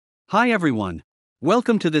Hi everyone.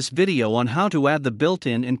 Welcome to this video on how to add the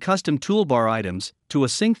built-in and custom toolbar items to a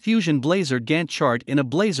Syncfusion Blazor Gantt chart in a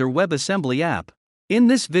Blazor WebAssembly app. In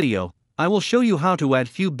this video, I will show you how to add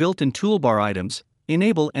few built-in toolbar items,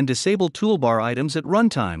 enable and disable toolbar items at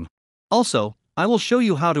runtime. Also, I will show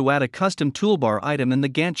you how to add a custom toolbar item in the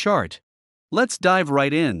Gantt chart. Let's dive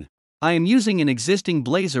right in. I am using an existing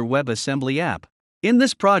Blazor WebAssembly app. In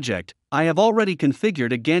this project, I have already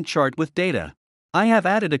configured a Gantt chart with data. I have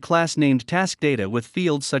added a class named TaskData with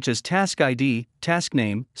fields such as Task ID, Task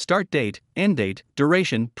Name, Start Date, End Date,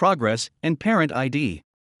 Duration, Progress, and Parent ID.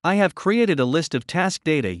 I have created a list of task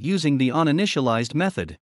data using the onInitialized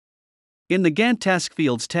method. In the Gantt Task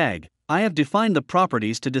Fields tag, I have defined the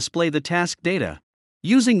properties to display the task data.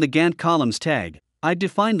 Using the Gantt Columns tag, I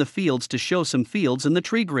defined the fields to show some fields in the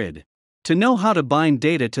tree grid. To know how to bind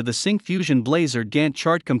data to the Syncfusion Blazor Gantt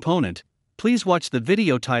chart component, please watch the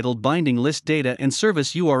video titled Binding List Data and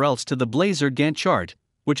Service URLs to the Blazor Gantt chart,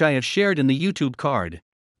 which I have shared in the YouTube card.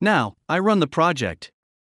 Now, I run the project.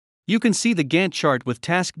 You can see the Gantt chart with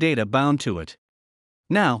task data bound to it.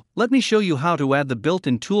 Now, let me show you how to add the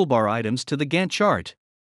built-in toolbar items to the Gantt chart.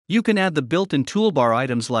 You can add the built-in toolbar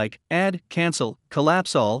items like Add, Cancel,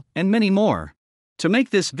 Collapse All, and many more. To make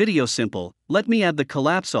this video simple, let me add the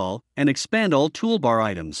Collapse All and Expand All toolbar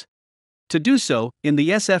items. To do so, in the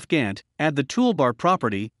SF Gantt, add the toolbar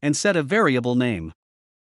property and set a variable name.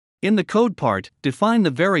 In the code part, define the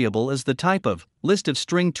variable as the type of list of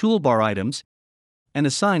string toolbar items and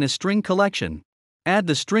assign a string collection. Add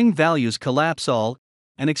the string values collapse all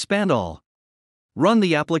and expand all. Run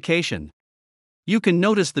the application. You can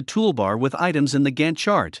notice the toolbar with items in the Gantt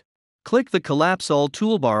chart. Click the collapse all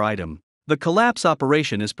toolbar item. The collapse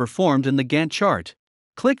operation is performed in the Gantt chart.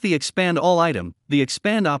 Click the Expand All item, the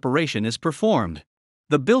expand operation is performed.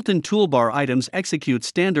 The built-in toolbar items execute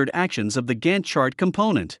standard actions of the Gantt chart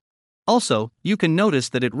component. Also, you can notice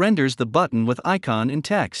that it renders the button with icon and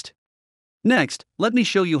text. Next, let me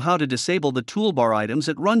show you how to disable the toolbar items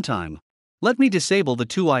at runtime. Let me disable the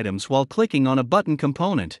two items while clicking on a button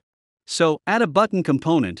component. So, add a button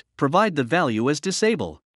component, provide the value as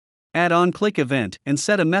disable. Add onClick event and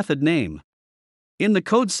set a method name. In the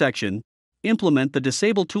code section, implement the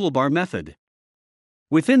disable toolbar method.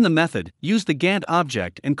 Within the method, use the Gantt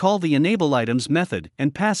object and call the enable items method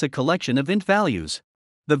and pass a collection of int values.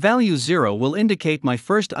 The value 0 will indicate my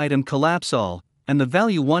first item collapse all, and the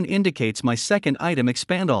value 1 indicates my second item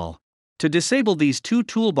expand all. To disable these two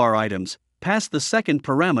toolbar items, pass the second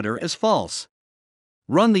parameter as false.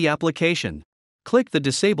 Run the application. Click the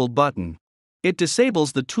disable button. It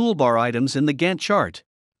disables the toolbar items in the Gantt chart.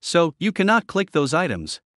 So, you cannot click those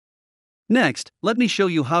items. Next, let me show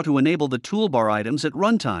you how to enable the toolbar items at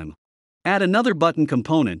runtime. Add another button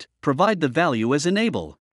component, provide the value as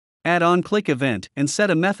enable. Add onClick event and set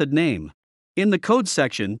a method name. In the code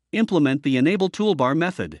section, implement the enable toolbar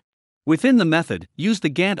method. Within the method, use the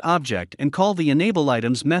Gantt object and call the enable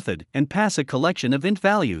items method and pass a collection of int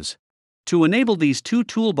values. To enable these two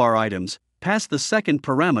toolbar items, pass the second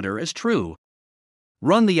parameter as true.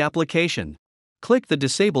 Run the application. Click the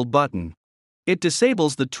disable button. It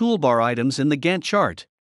disables the toolbar items in the Gantt chart.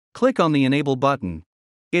 Click on the Enable button.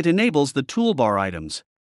 It enables the toolbar items.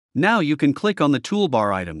 Now you can click on the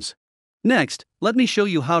toolbar items. Next, let me show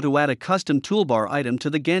you how to add a custom toolbar item to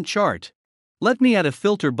the Gantt chart. Let me add a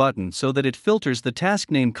filter button so that it filters the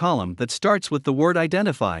task name column that starts with the word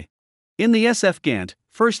identify. In the SF Gantt,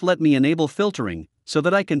 first let me enable filtering so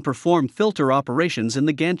that I can perform filter operations in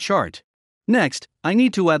the Gantt chart. Next, I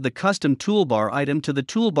need to add the custom toolbar item to the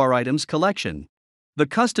toolbar items collection. The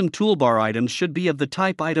custom toolbar items should be of the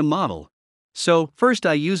type item model. So, first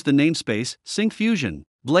I use the namespace, Syncfusion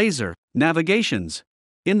Blazor Navigations.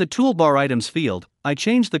 In the toolbar items field, I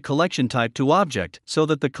change the collection type to object so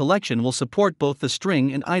that the collection will support both the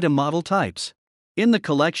string and item model types. In the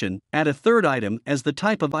collection, add a third item as the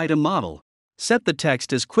type of item model. Set the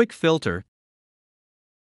text as quick filter.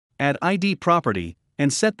 Add ID property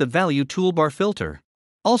and set the value toolbar filter.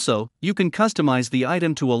 Also, you can customize the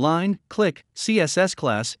item to align, click, CSS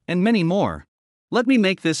class, and many more. Let me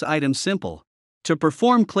make this item simple. To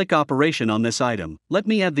perform click operation on this item, let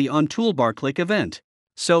me add the onToolbar click event.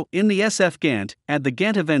 So, in the SF Gantt, add the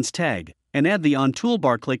Gantt events tag, and add the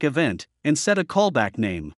onToolbar click event, and set a callback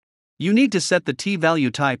name. You need to set the t-value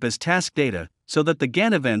type as task data, so that the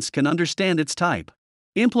Gantt events can understand its type.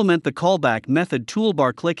 Implement the callback method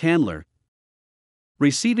toolbar click handler,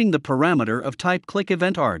 receiving the parameter of type click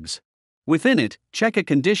event args. Within it, check a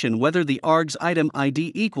condition whether the args item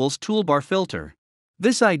ID equals toolbar filter.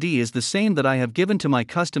 This ID is the same that I have given to my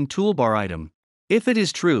custom toolbar item. If it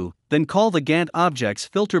is true, Then call the Gantt object's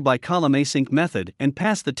filter by column async method and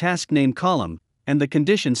pass the task name column, and the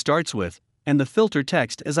condition starts with, and the filter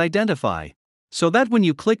text as identify. So that when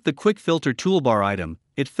you click the quick filter toolbar item,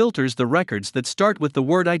 it filters the records that start with the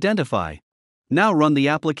word identify. Now run the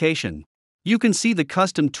application. You can see the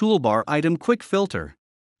custom toolbar item quick filter.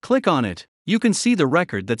 Click on it. You can see the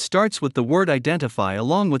record that starts with the word identify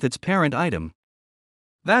along with its parent item.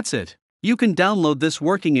 That's it. You can download this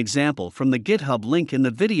working example from the GitHub link in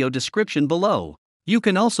the video description below. You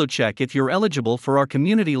can also check if you're eligible for our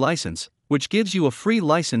community license, which gives you a free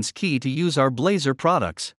license key to use our Blazor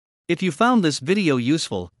products. If you found this video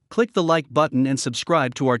useful, click the like button and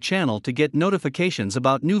subscribe to our channel to get notifications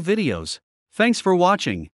about new videos. Thanks for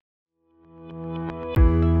watching.